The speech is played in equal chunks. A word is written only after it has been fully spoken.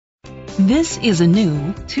This is a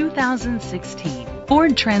new 2016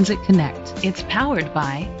 Ford Transit Connect. It's powered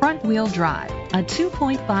by front-wheel drive, a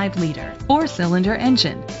 2.5-liter four-cylinder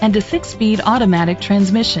engine, and a 6-speed automatic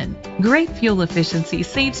transmission. Great fuel efficiency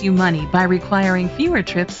saves you money by requiring fewer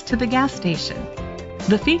trips to the gas station.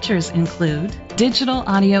 The features include digital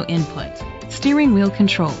audio input, steering wheel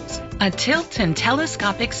controls, a tilt and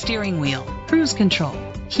telescopic steering wheel, cruise control,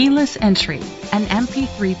 keyless entry, an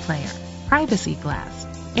MP3 player, privacy glass,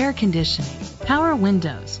 air conditioning, power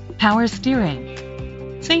windows, power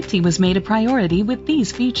steering. Safety was made a priority with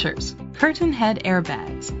these features: curtain head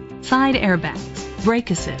airbags, side airbags, brake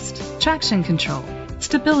assist, traction control,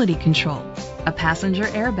 stability control, a passenger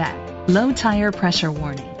airbag, low tire pressure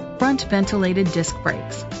warning, front ventilated disc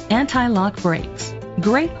brakes, anti-lock brakes.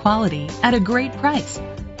 Great quality at a great price.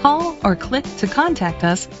 Call or click to contact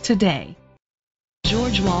us today.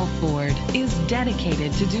 George Wall Ford is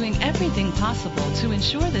dedicated to doing everything possible to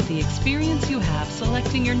ensure that the experience you have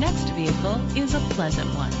selecting your next vehicle is a pleasant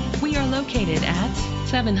one. We are located at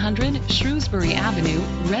 700 Shrewsbury Avenue,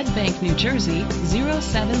 Red Bank, New Jersey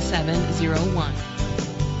 07701.